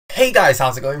Hey guys,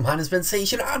 how's it going? My name's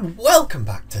Bensation and welcome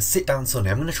back to Sit Down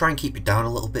Sunday. I'm going to try and keep it down a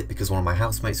little bit because one of my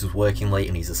housemates was working late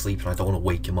and he's asleep and I don't want to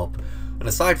wake him up. And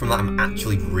aside from that, I'm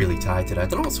actually really tired today. I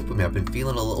don't know what's up with me, I've been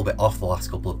feeling a little bit off the last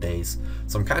couple of days.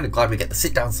 So I'm kind of glad we get the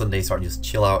Sit Down Sunday so I can just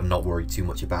chill out and not worry too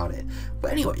much about it.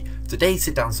 But anyway, today's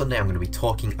Sit Down Sunday I'm going to be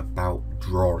talking about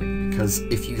drawing. Because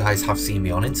if you guys have seen me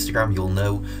on Instagram, you'll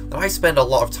know that I spend a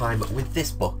lot of time with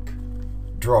this book,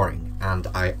 drawing. And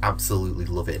I absolutely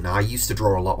love it. Now, I used to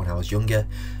draw a lot when I was younger.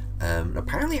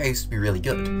 Apparently I used to be really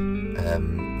good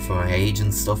for my age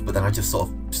and stuff, but then I just sort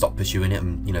of stopped pursuing it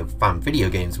and, you know, found video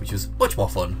games, which was much more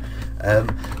fun.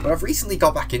 But I've recently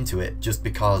got back into it just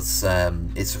because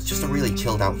it's just a really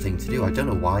chilled out thing to do. I don't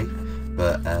know why,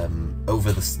 but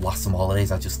over the last summer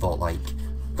holidays I just thought, like,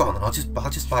 go on, I'll just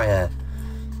buy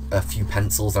a few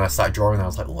pencils, and I started drawing and I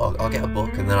was like, oh, I'll get a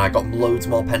book, and then I got loads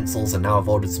more pencils and now I've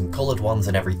ordered some coloured ones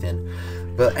and everything.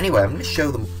 But anyway, I'm going to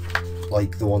show them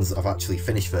like the ones that I've actually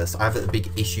finished first. I have a big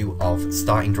issue of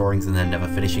starting drawings and then never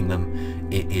finishing them.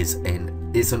 It's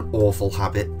an awful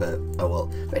habit, but oh well.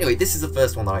 But anyway, this is the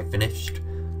first one that I finished,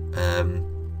 and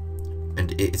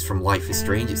it's from Life is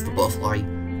Strange. It's the butterfly.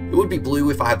 It would be blue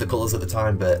if I had the colours at the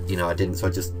time, but you know I didn't, so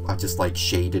I just like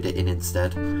shaded it in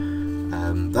instead.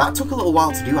 That took a little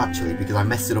while to do actually, because I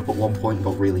messed it up at one point and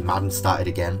got really mad and started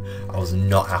again. I was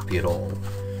not happy at all.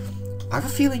 I have a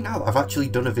feeling now that I've actually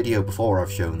done a video before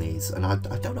I've shown these, and I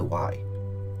don't know why.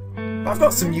 But I've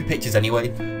got some new pictures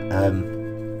anyway.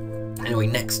 Anyway,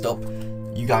 next up,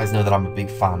 you guys know that I'm a big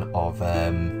fan of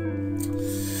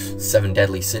 7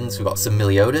 Deadly Sins. We've got some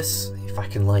Meliodas. If I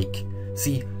can, like,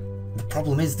 see, the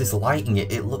problem is this lighting,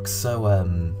 it looks so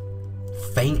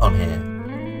faint on here.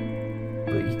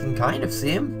 But you can kind of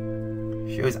see him.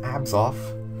 Show his abs off. His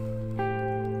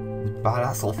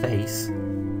badass little face.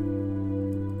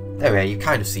 There we are, you've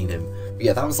kind of seen him. But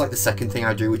yeah, that was like the second thing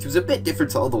I drew, which was a bit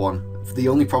different to the other one. The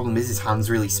only problem is his hand's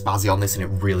really spazzy on this and it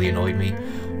really annoyed me.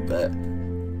 But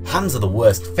hands are the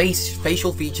worst.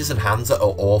 Facial features and hands are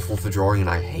awful for drawing and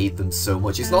I hate them so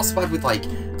much. It's not so bad with like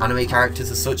anime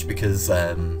characters as such because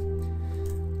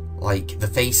like the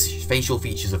facial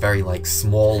features are very like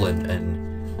small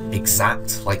and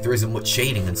exact. Like there isn't much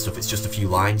shading and stuff, it's just a few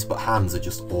lines, but hands are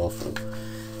just awful.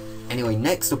 Anyway,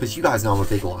 next up, as you guys know, I'm a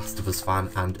big Last of Us fan,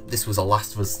 and this was a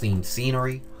Last of Us themed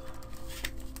scenery.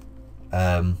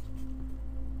 So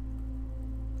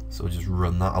we'll just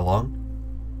run that along.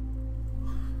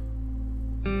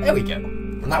 There we go.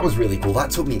 And that was really cool.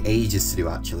 That took me ages to do,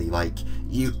 actually. Like,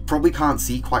 you probably can't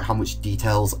see quite how much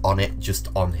details on it just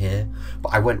on here,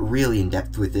 but I went really in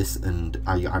depth with this, and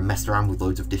I messed around with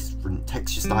loads of different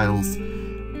texture styles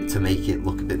to make it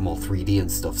look a bit more 3D and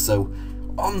stuff. So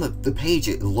on the page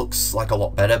it looks like a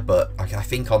lot better, but I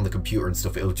think on the computer and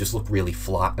stuff it'll just look really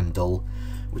flat and dull,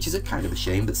 which is a kind of a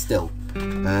shame, but still.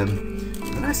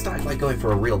 Then I started like going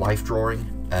for a real life drawing,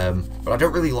 but I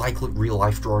don't really like real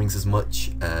life drawings as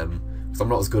much because I'm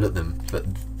not as good at them. But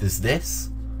there's this,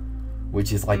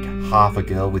 which is like half a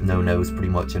girl with no nose pretty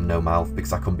much and no mouth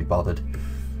because I couldn't be bothered,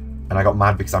 and I got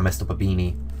mad because I messed up a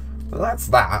beanie. But that's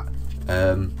that.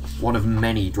 One of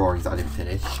many drawings that I didn't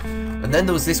finish. And then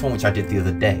there was this one which I did the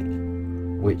other day,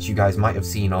 which you guys might have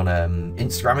seen on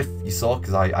Instagram if you saw,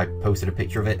 because I posted a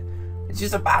picture of it. It's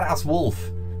just a badass wolf,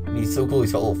 and he's so cool.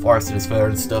 He's got a little forest in his fur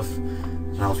and stuff,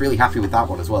 and I was really happy with that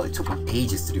one as well. It took me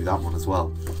ages to do that one as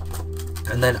well.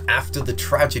 And then after the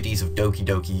tragedies of Doki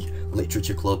Doki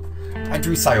Literature Club, I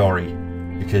drew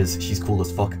Sayori because she's cool as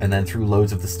fuck, and then threw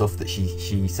loads of the stuff that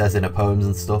she says in her poems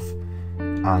and stuff,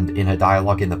 and in her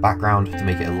dialogue in the background to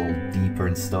make it a little deeper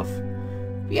and stuff.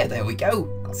 But yeah, there we go.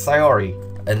 That's Sayori.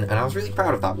 And I was really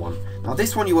proud of that one. Now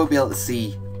this one you won't be able to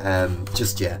see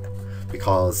just yet,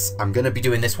 because I'm going to be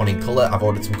doing this one in colour. I've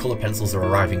ordered some colour pencils, they're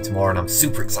arriving tomorrow and I'm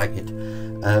super excited.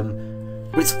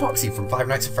 But it's Foxy from Five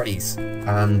Nights at Freddy's,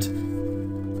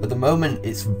 and at the moment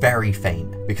it's very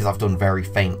faint because I've done very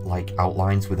faint like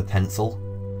outlines with a pencil.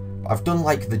 I've done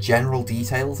like the general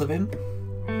details of him.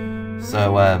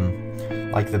 So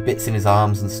like the bits in his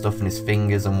arms and stuff and his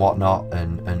fingers and whatnot,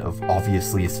 and of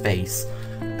obviously his face,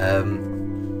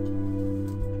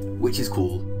 which is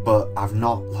cool, but I've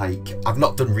not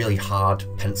done really hard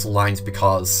pencil lines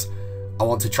because I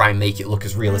want to try and make it look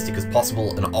as realistic as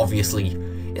possible, and obviously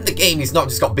in the game he's not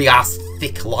just got big ass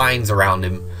thick lines around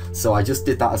him, so I just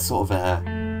did that as sort of a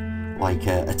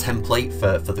template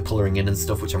for the colouring in and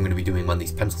stuff, which I'm going to be doing when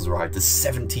these pencils arrive. There's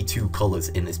 72 colours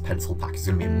in this pencil pack. It's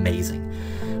going to be amazing.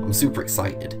 I'm super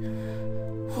excited.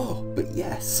 Oh, but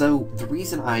yeah, so the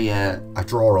reason I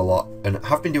draw a lot, and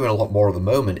have been doing a lot more at the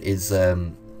moment, is I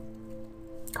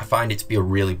find it to be a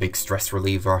really big stress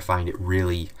reliever. I find it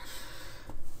really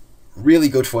Really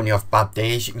good for when you have bad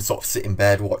days. You can sort of sit in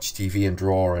bed, watch TV and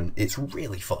draw, and it's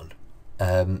really fun.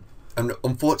 And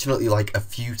unfortunately, like a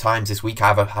few times this week,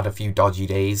 I've had a few dodgy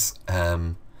days.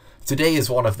 Today is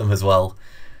one of them as well.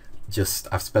 Just,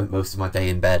 I've spent most of my day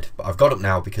in bed, but I've got up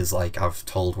now because like I've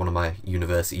told one of my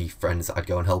university friends that I'd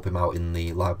go and help him out in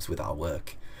the labs with our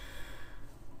work.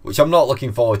 Which I'm not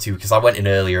looking forward to because I went in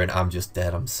earlier and I'm just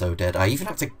dead. I'm so dead. I even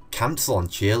had to cancel on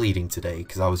cheerleading today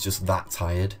because I was just that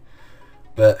tired.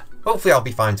 But hopefully I'll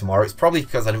be fine tomorrow. It's probably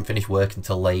because I didn't finish work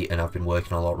until late and I've been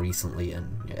working a lot recently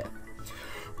and yeah.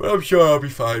 But I'm sure I'll be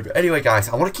fine. But anyway guys,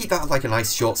 I want to keep that like a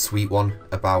nice short sweet one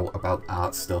about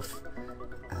art stuff.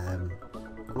 And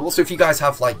also if you guys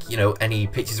have like, you know, any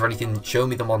pictures or anything, show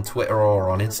me them on Twitter or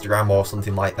on Instagram or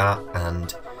something like that.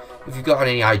 And if you've got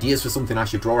any ideas for something I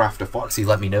should draw after Foxy,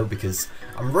 let me know because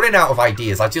I'm running out of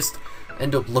ideas. I just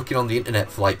end up looking on the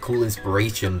internet for like cool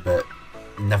inspiration, but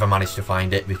never managed to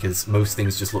find it because most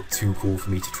things just look too cool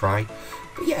for me to try.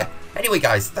 But yeah, anyway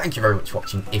guys, thank you very much for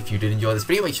watching. If you did enjoy this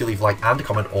video, make sure you leave a like and a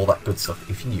comment, all that good stuff.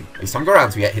 If you're new, it's time to go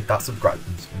around to yet, hit that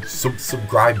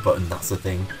subscribe button, that's the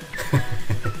thing.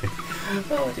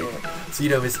 Oh dear. So you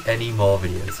don't miss any more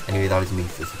videos. Anyway, that is me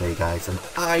for today guys, and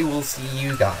I will see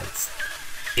you guys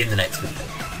in the next video.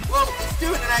 Well, it's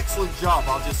doing an excellent job,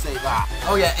 I'll just say that.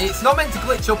 Oh yeah, it's not meant to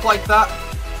glitch up like that.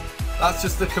 That's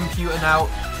just the computer now.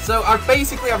 So I've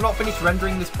not finished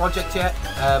rendering this project yet.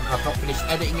 I've not finished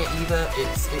editing it either.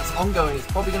 It's ongoing. It's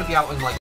probably going to be out in like